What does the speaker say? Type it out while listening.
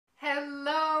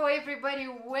everybody,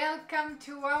 welcome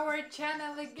to our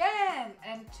channel again,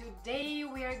 and today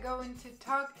we are going to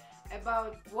talk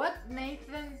about what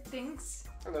Nathan thinks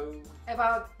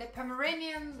about the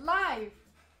Pomeranian life.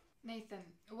 Nathan,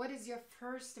 what is your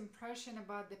first impression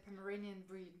about the Pomeranian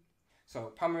breed?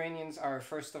 So Pomeranians are,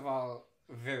 first of all,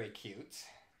 very cute.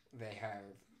 They're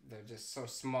just so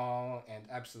small and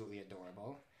absolutely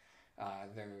adorable.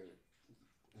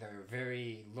 They're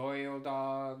very loyal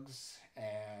dogs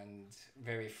and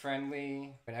very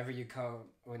friendly. Whenever you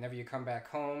come back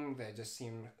home, they just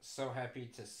seem so happy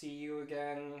to see you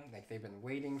again, like they've been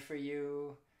waiting for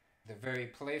you. They're very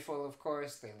playful, of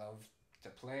course. They love to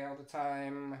play all the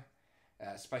time,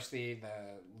 especially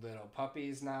the little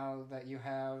puppies now that you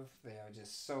have. They are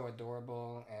just so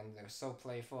adorable and they're so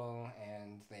playful,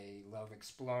 and they love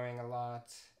exploring a lot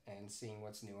and seeing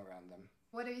what's new around them.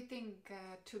 What do you think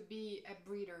to be a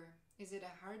breeder? Is it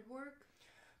a hard work?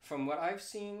 From what I've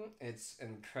seen, it's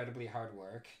incredibly hard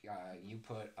work. You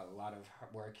put a lot of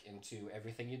work into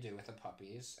everything you do with the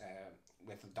puppies,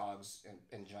 with the dogs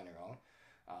in general.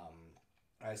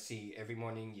 I see every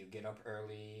morning you get up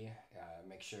early,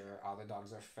 make sure all the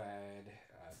dogs are fed,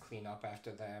 clean up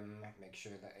after them, make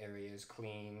sure the area is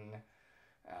clean.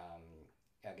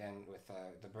 Again, with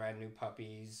the brand new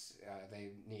puppies, they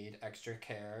need extra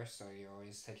care, so you're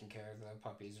always taking care of the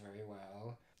puppies very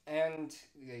well. And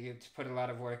you put a lot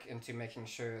of work into making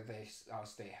sure they all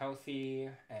stay healthy,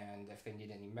 and if they need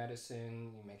any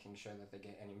medicine, you're making sure that they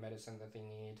get any medicine that they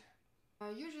need.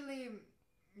 Usually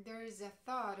there is a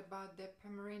thought about the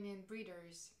Pomeranian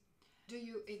breeders. Do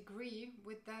you agree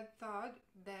with that thought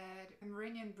that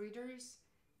Pomeranian breeders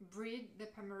breed the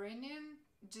Pomeranian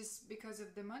just because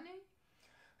of the money?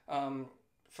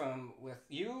 From with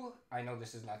you, I know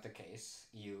this is not the case.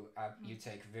 You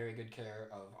take very good care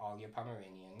of all your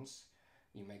Pomeranians.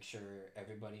 You make sure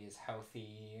everybody is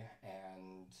healthy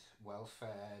and well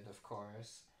fed, of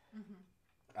course.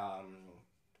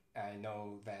 I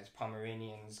know that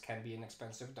Pomeranians can be an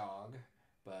expensive dog,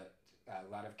 but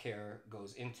a lot of care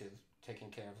goes into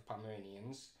taking care of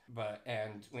Pomeranians.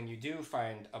 And when you do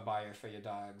find a buyer for your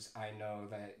dogs, I know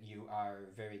that you are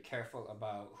very careful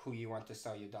about who you want to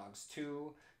sell your dogs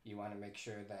to. You want to make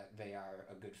sure that they are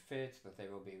a good fit, that they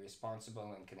will be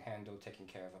responsible and can handle taking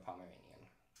care of a Pomeranian.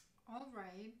 All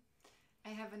right. I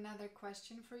have another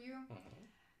question for you.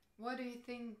 What do you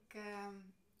think,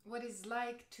 what is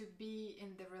like to be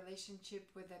in the relationship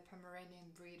with a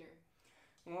Pomeranian breeder?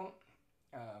 Well,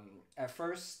 at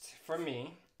first, for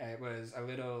me, it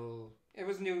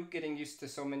was new getting used to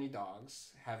so many dogs,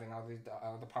 having all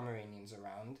the Pomeranians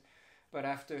around. But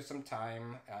after some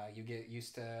time, you get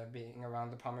used to being around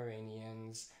the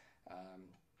Pomeranians.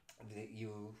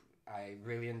 I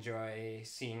really enjoy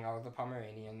seeing all the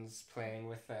Pomeranians, playing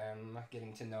with them,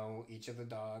 getting to know each of the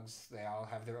dogs. They all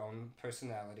have their own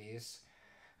personalities.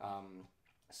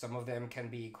 Some of them can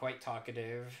be quite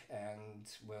talkative and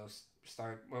will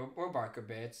bark a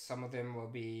bit. Some of them will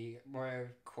be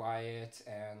more quiet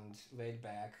and laid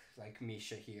back, like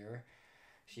Misha here.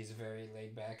 She's a very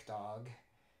laid back dog.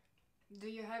 Do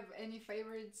you have any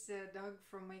favorites dog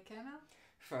from my kennel?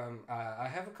 I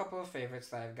have a couple of favorites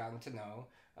that I've gotten to know.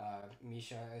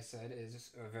 Misha, I said,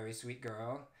 is a very sweet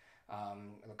girl.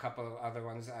 A couple of other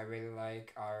ones I really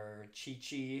like are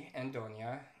Chi-Chi and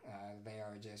Donya. They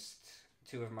are just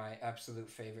two of my absolute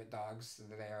favorite dogs.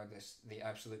 They are the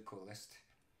absolute coolest.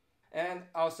 And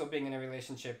also being in a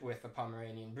relationship with a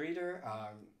Pomeranian breeder,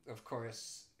 of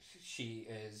course, she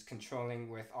is controlling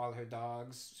with all her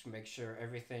dogs to make sure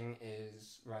everything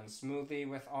is run smoothly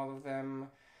with all of them.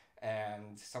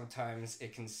 And sometimes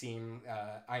it can seem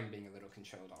I'm being a little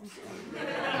controlled also.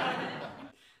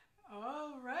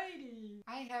 Alrighty.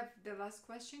 I have the last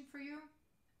question for you.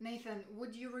 Nathan,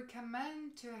 would you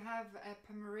recommend to have a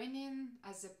Pomeranian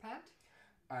as a pet?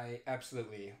 I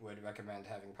absolutely would recommend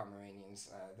having Pomeranians.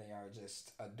 They are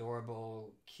just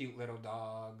adorable, cute little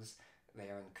dogs. They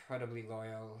are incredibly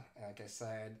loyal. Like I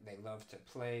said, they love to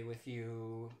play with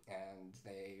you, and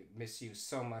they miss you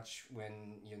so much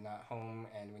when you're not home.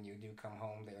 And when you do come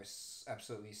home, they are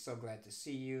absolutely so glad to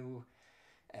see you.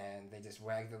 And they just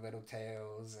wag their little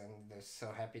tails, and they're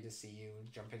so happy to see you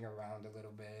jumping around a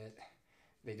little bit.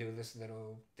 They do this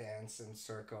little dance in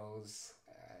circles.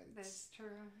 That's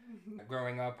true.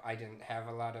 Growing up, I didn't have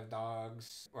a lot of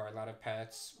dogs or a lot of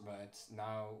pets, but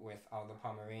now with all the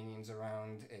Pomeranians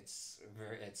around, it's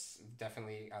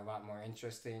definitely a lot more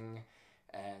interesting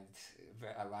and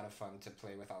a lot of fun to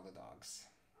play with all the dogs.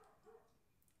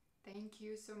 Thank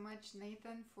you so much,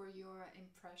 Nathan, for your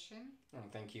impression.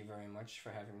 And thank you very much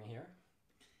for having me here.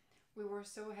 We were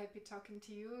so happy talking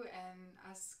to you and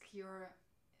ask your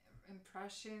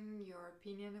impression, your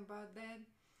opinion about that.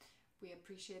 We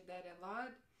appreciate that a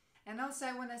lot. And also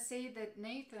I want to say that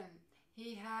Nathan,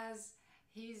 he has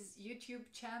his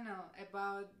YouTube channel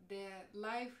about the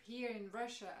life here in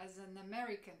Russia as an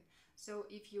American. So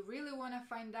if you really want to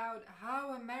find out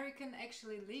how American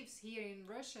actually lives here in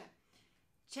Russia,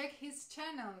 check his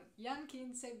channel, Yankee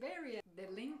in Siberia.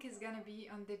 The link is gonna be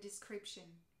on the description.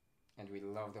 And we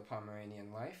love the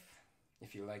Pomeranian life.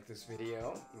 If you like this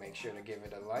video, make sure to give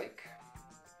it a like.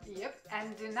 Yep,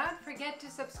 and do not forget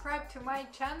to subscribe to my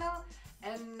channel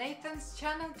and Nathan's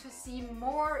channel to see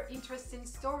more interesting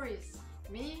stories.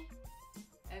 Me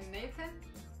and Nathan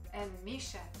and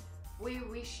Misha, we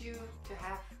wish you to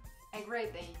have a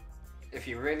great day. If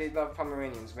you really love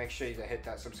Pomeranians, make sure to hit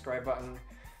that subscribe button.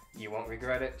 You won't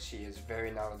regret it. She is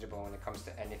very knowledgeable when it comes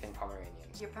to anything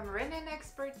Pomeranians. Your Pomeranian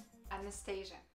expert, Anastasia.